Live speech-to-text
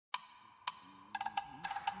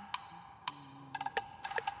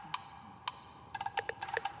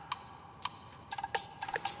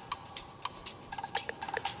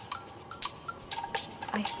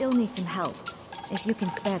still need some help, if you can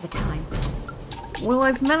spare the time. Well,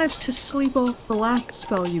 I've managed to sleep off the last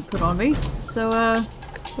spell you put on me, so,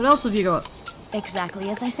 what else have you got? Exactly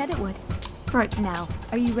as I said it would. Right. Now,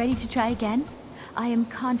 are you ready to try again? I am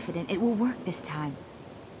confident it will work this time.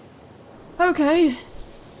 Okay.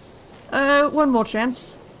 One more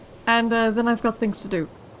chance. And, then I've got things to do.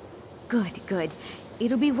 Good, good.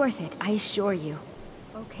 It'll be worth it, I assure you.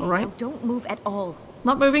 Okay, Alright. now don't move at all.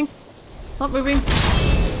 Not moving. Not moving.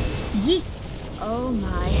 Yeet! Oh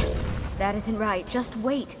my. That isn't right. Just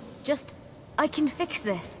wait. I can fix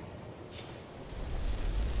this.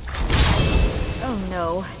 Oh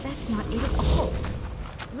no, that's not it at all.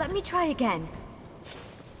 Let me try again.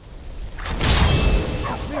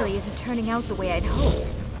 This really isn't turning out the way I'd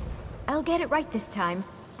hoped. I'll get it right this time,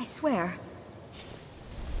 I swear.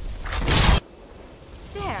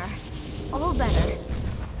 There. All better.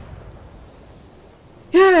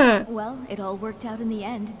 Yeah! Well, it all worked out in the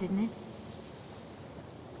end, didn't it?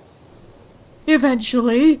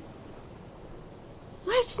 Eventually.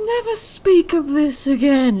 Let's never speak of this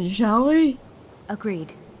again, shall we?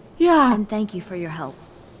 Agreed. Yeah. And thank you for your help.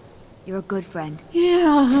 You're a good friend.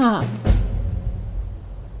 Yeah.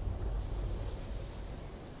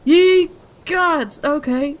 Ye gods!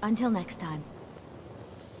 Okay. Until next time.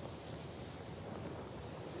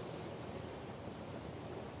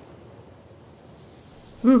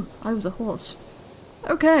 Ooh, I was a horse.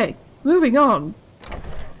 Okay, moving on.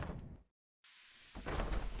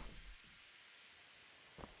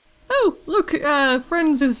 Oh, look,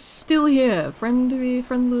 Friends is still here.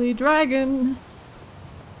 Friendly dragon.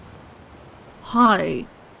 Hi.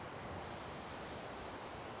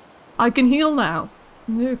 I can heal now.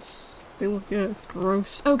 It's still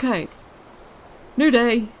gross. Okay. New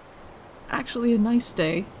day. Actually a nice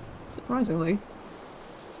day, surprisingly.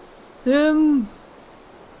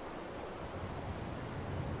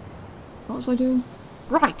 What was I doing?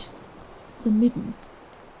 Right! The midden.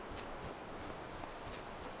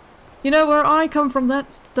 You know, where I come from,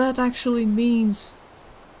 that actually means...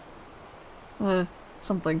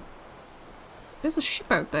 something. There's a ship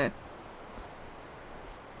out there.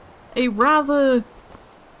 A rather...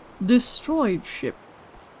 destroyed ship.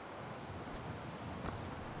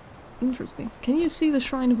 Interesting. Can you see the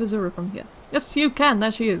Shrine of Azura from here? Yes, you can!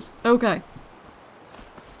 There she is. Okay.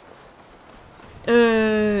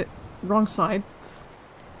 Wrong side.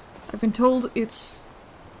 I've been told it's...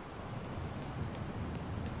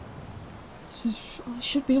 I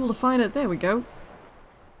should be able to find it. There we go.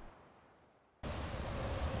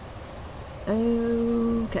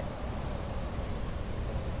 Okay.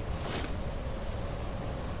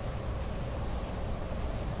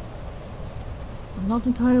 I'm not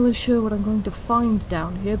entirely sure what I'm going to find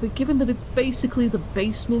down here, but given that it's basically the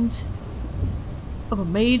basement of a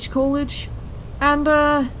mage college, and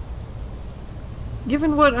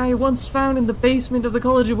given what I once found in the basement of the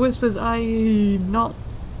College of Whispers, I'm not...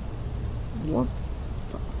 What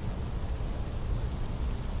the...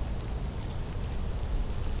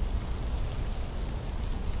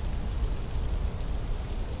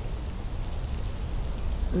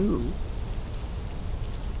 Ooh.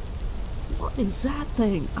 What is that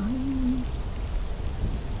thing? I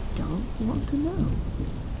don't want to know.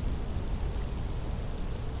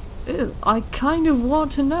 Ew, I kind of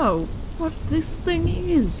want to know what this thing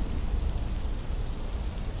is.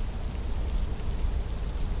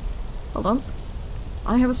 Hold on.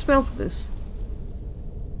 I have a spell for this.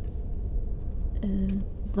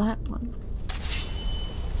 That one.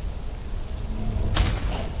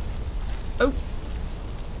 Oh!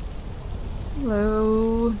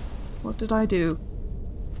 Hello. What did I do?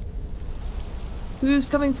 Who's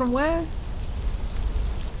coming from where?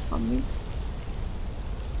 On me.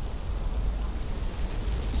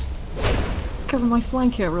 Just cover my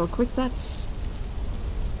flank here real quick. That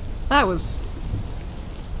was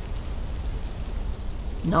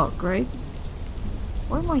not great.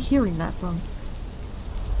 Where am I hearing that from?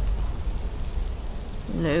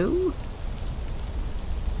 Hello?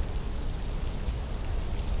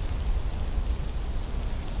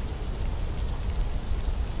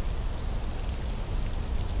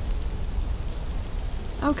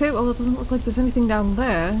 Okay, well it doesn't look like there's anything down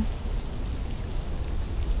there.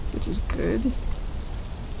 Which is good.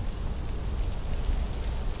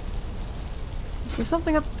 Is there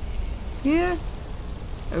something up here?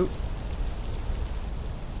 Oh.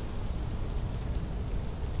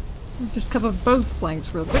 Just cover both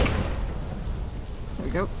flanks real quick. There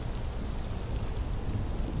we go.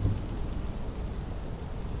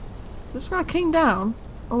 Is this where I came down?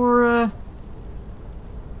 Or,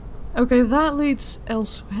 okay, that leads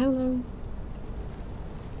elsewhere. Hello.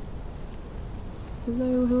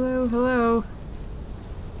 Hello, hello, hello.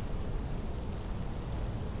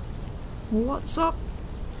 What's up,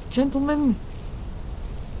 gentlemen?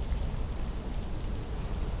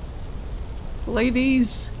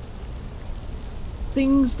 Ladies?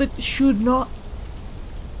 Things that should not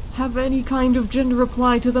have any kind of gender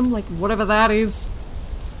apply to them, like whatever that is.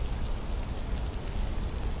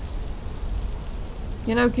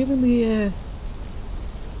 You know, given the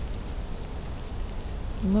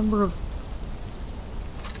number of...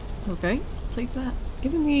 Okay, I'll take that.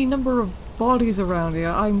 Given the number of bodies around here,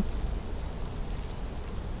 I'm...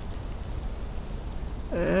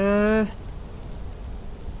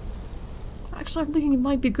 Actually, I'm thinking it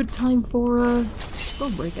might be a good time for,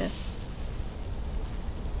 Stormbreaker.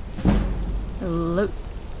 Hello.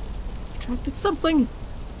 Attracted something!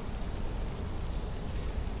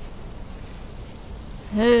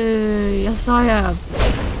 Hey, yes I am.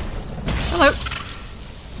 Hello!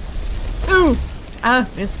 Ooh! Ah,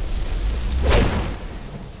 missed.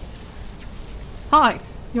 Hi!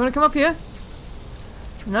 You wanna come up here?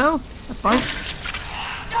 No? That's fine.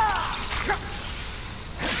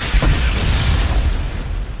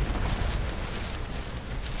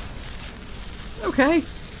 Okay.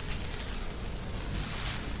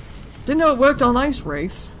 Didn't know it worked on Ice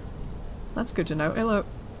Race. That's good to know. Hello.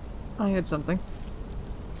 I heard something.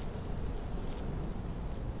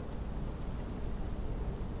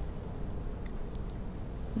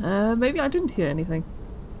 Maybe I didn't hear anything.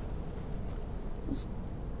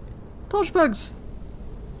 Torch bugs!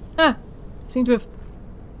 Ah! Seem to have...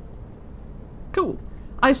 Cool.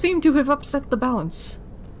 I seem to have upset the balance.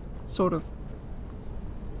 Sort of.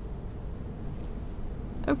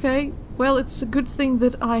 Okay, well it's a good thing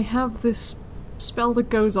that I have this spell that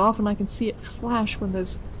goes off and I can see it flash when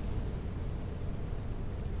there's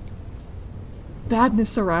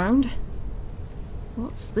badness around.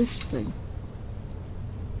 What's this thing?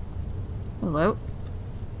 Hello?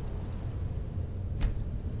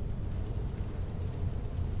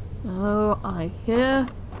 Oh, I hear...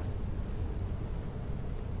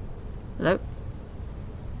 Hello?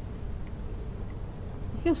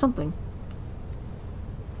 I hear something.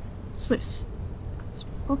 What's this?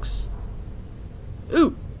 Books?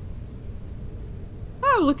 Ooh!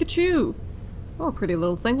 Oh, look at you! You're a pretty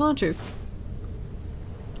little thing, aren't you?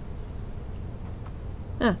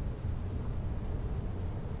 Huh.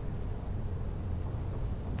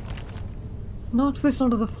 Knock this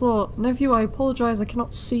onto the floor. Nephew, I apologize, I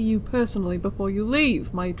cannot see you personally before you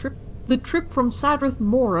leave. The trip from Sadrith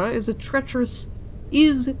Mora is treacherous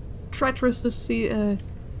to see,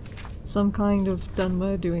 some kind of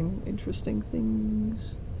Dunmer doing interesting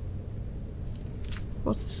things.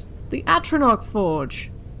 What's this? The Atronach Forge!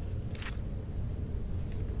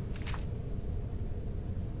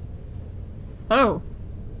 Oh.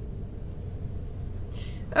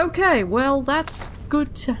 Okay, well that's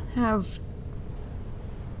good to have.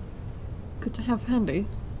 Good to have handy.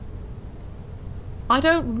 I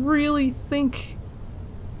don't really think...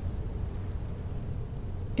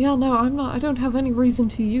 Yeah, no, I don't have any reason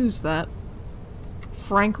to use that.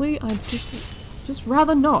 Frankly, I'd just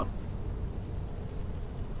rather not.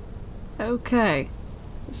 Okay.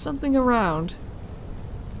 There's something around.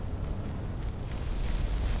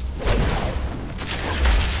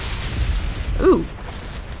 Ooh!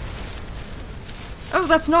 Oh,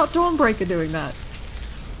 that's not Dawnbreaker doing that.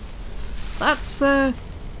 That's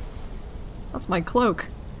my cloak.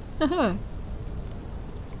 Haha.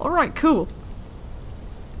 Alright, cool.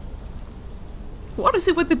 What is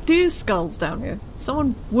it with the deer skulls down here?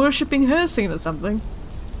 Someone worshipping her scene or something?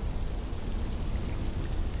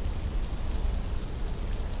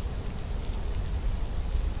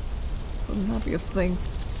 Wouldn't that be a thing?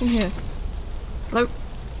 What's in here? Hello?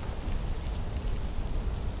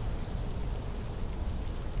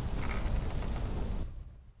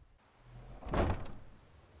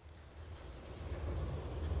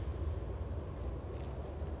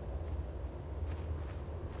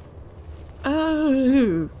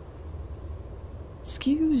 Oh.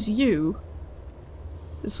 Excuse you.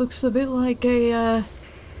 This looks a bit like a,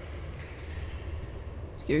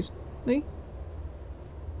 Excuse me?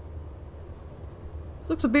 This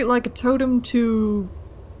looks a bit like a totem to...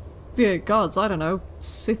 the gods, I don't know.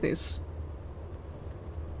 Sithis.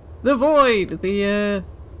 The Void! The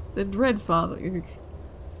Dreadfather.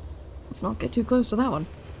 Let's not get too close to that one.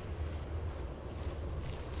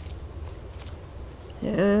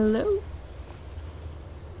 Hello?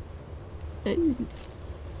 Hey.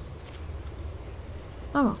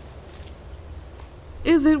 Oh.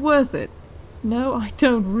 Is it worth it? No, I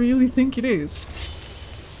don't really think it is.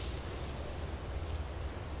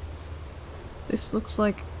 This looks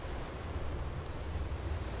like...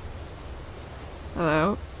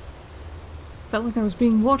 Hello. Felt like I was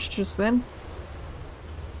being watched just then.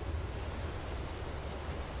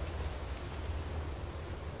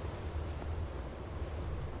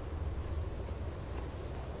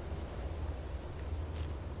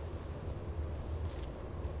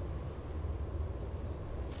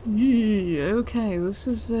 Okay, this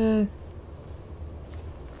is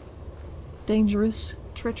dangerous,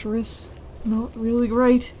 treacherous, not really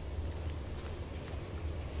great.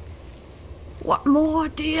 What more,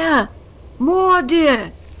 dear? More,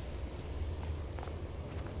 dear!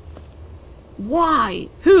 Why?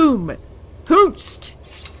 Whom? Hoopst!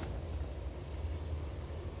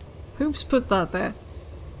 Hoops put that there.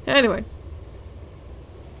 Anyway.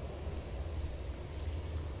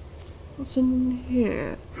 What's in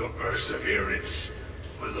here? Your perseverance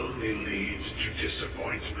will only lead to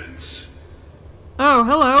disappointments. Oh,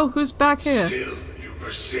 hello. Who's back here? Still, you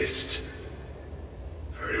persist.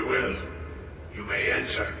 Very well. You may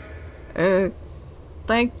enter.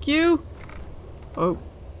 Thank you? Oh.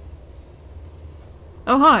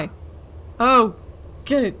 Oh, hi. Oh,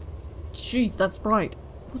 good. Jeez, that's bright.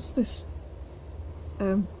 What's this?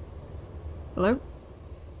 Hello?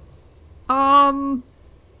 Am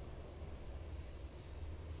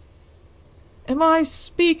I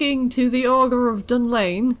speaking to the Augur of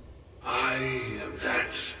Dunlain? I am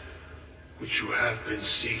that which you have been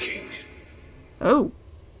seeking. Oh.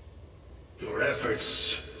 Your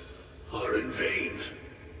efforts are in vain.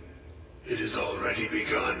 It has already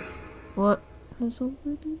begun. What has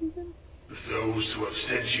already begun? Those who have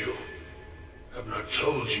sent you have not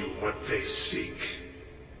told you what they seek,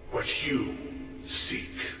 what you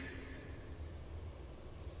seek.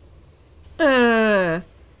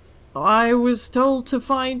 I was told to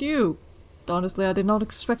find you. Honestly, I did not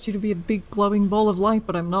expect you to be a big glowing ball of light,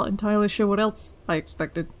 but I'm not entirely sure what else I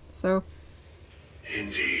expected, so...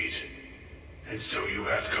 Indeed. And so you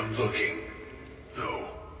have come looking, though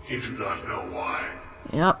you do not know why.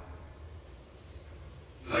 Yep.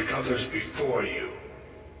 Like others before you,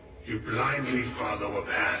 you blindly follow a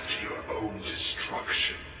path to your own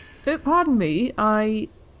destruction. Pardon me, The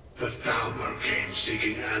Thalmor came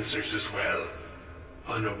seeking answers as well,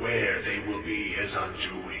 unaware they will be his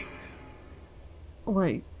undoing.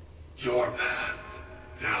 Wait. Your path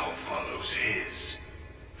now follows his,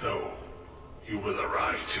 though you will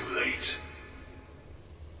arrive too late.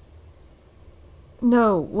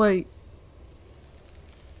 No, wait.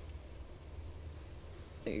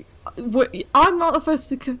 Wait, I'm not the first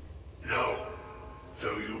to come. No,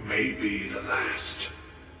 though you may be the last.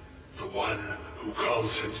 The one who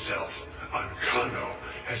calls himself Ancano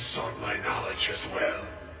has sought my knowledge as well,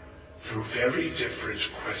 through very different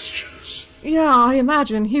questions. Yeah, I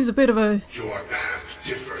imagine. He's a bit of a... Your path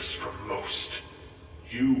differs from most.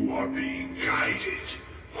 You are being guided,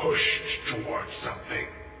 pushed towards something.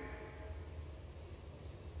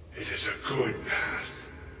 It is a good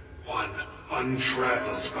path, one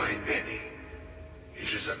untraveled by many.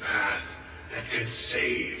 It is a path that can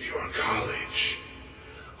save your college.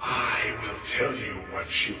 I will tell you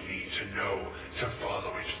what you need to know to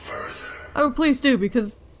follow it further. Oh, please do,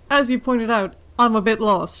 because, as you pointed out, I'm a bit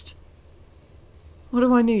lost. What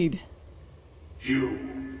do I need? You,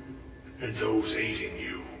 and those aiding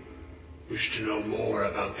you, wish to know more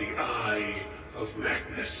about the Eye of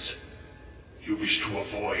Magnus. You wish to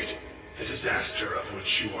avoid the disaster of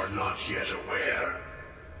which you are not yet aware.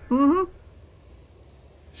 Mm-hmm.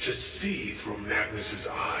 To see through Magnus's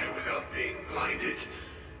eye without being blinded,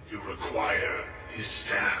 you require his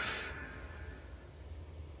staff.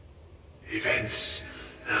 Events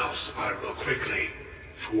now spiral quickly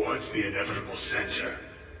towards the inevitable center,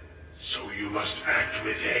 so you must act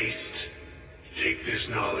with haste. Take this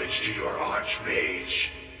knowledge to your archmage.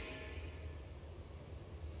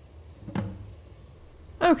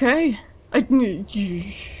 Okay.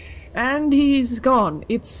 And he's gone.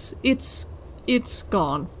 It's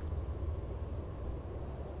gone.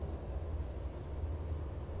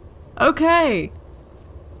 Okay.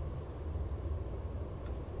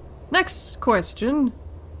 Next question.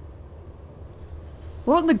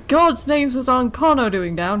 What in the gods' names was Ancano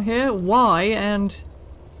doing down here? Why? And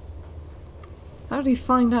how did he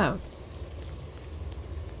find out?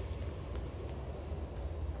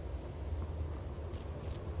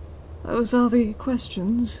 Those are the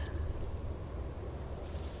questions.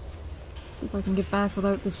 Let's see if I can get back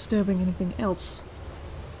without disturbing anything else.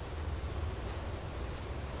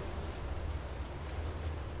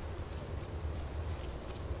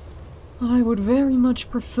 I would very much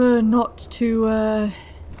prefer not to,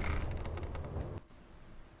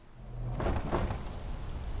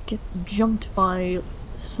 get jumped by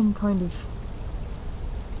some kind of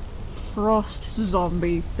frost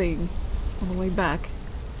zombie thing on the way back.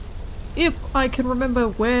 If I can remember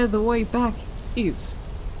where the way back is.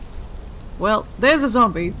 Well, there's a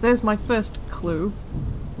zombie. There's my first clue.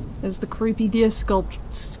 There's the creepy deer skull.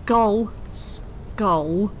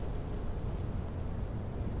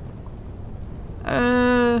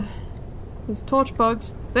 There's torch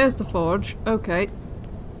bugs. There's the forge. Okay.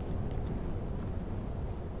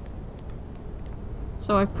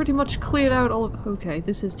 So I've pretty much cleared out all of— okay,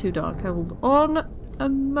 this is too dark. Hold on a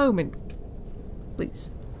moment.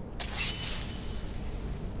 Please.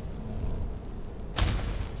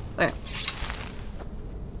 There.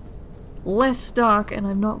 Less dark, and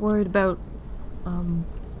I'm not worried about,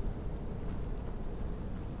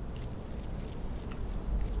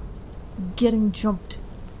 getting jumped.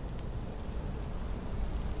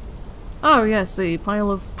 Oh yes, the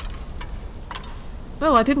pile of—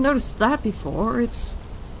 well, I didn't notice that before. It's—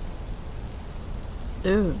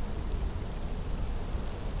 ew.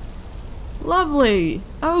 Lovely!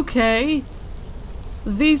 Okay.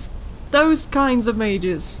 Those kinds of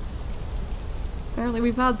mages. Apparently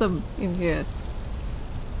we've had them in here.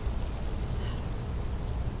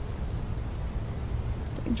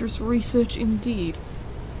 Dangerous research indeed.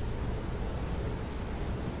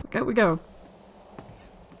 Okay, we go.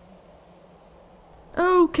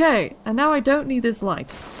 Okay, and now I don't need this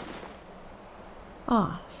light.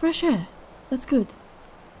 Ah, fresh air. That's good.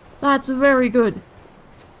 That's very good.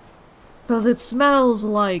 Because it smells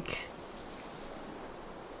like—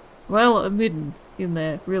 well, a midden in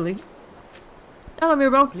there, really. Hello,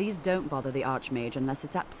 Mirabelle. Please don't bother the Archmage unless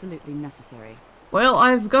it's absolutely necessary. Well,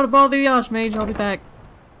 I've got to bother the Archmage. I'll be back.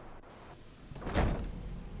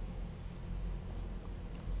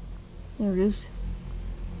 There it is.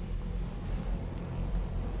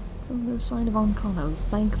 Oh, no sign of Ancano.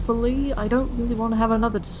 Thankfully, I don't really want to have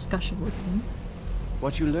another discussion with him.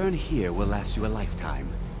 What you learn here will last you a lifetime.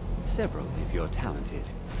 Several, if you're talented.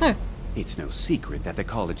 Huh. It's no secret that the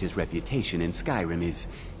college's reputation in Skyrim is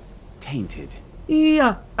tainted.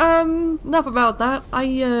 Yeah, enough about that.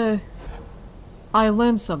 I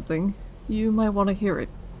learned something. You might want to hear it.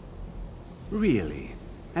 Really?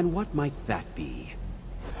 And what might that be?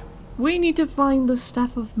 We need to find the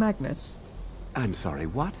Staff of Magnus. I'm sorry,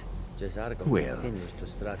 what? Well,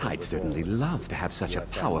 I'd certainly love to have such a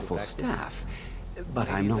powerful staff, but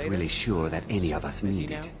I'm not really sure that any of us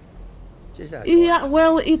need it. Yeah,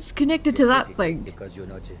 well, it's connected to that thing.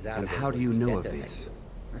 And how do you know of this?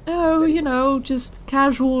 Oh, you know, just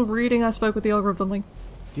casual reading. I spoke with the Augur of Dunlain.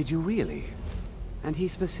 Did you really? And he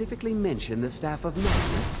specifically mentioned the Staff of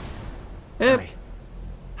Magnus? Yep.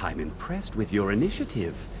 I'm impressed with your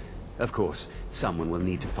initiative. Of course, someone will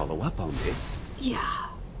need to follow up on this. Yeah.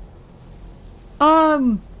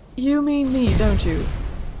 You mean me, don't you?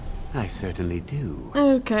 I certainly do.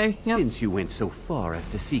 Okay, yep. Since you went so far as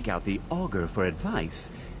to seek out the Augur for advice,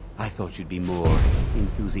 I thought you'd be more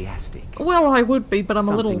enthusiastic. Well, I would be, but I'm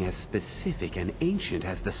a little— something as specific and ancient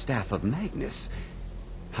as the Staff of Magnus.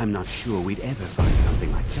 I'm not sure we'd ever find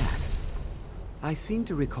something like that. I seem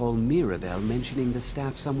to recall Mirabelle mentioning the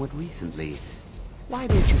staff somewhat recently. Why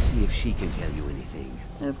don't you see if she can tell you anything?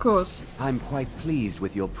 Of course. I'm quite pleased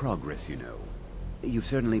with your progress, you know. You've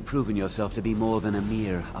certainly proven yourself to be more than a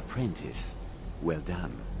mere apprentice. Well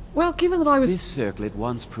done. Well, given that I was— this circlet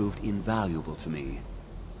once proved invaluable to me.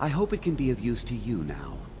 I hope it can be of use to you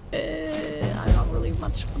now. I'm not really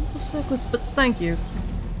much for the circlets, but thank you.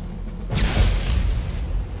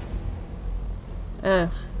 I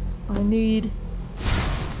need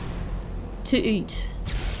to eat.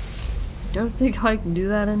 Don't think I can do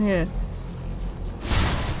that in here.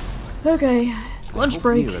 Okay, lunch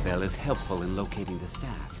break. Mirabelle is helpful in locating the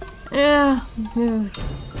staff. Yeah.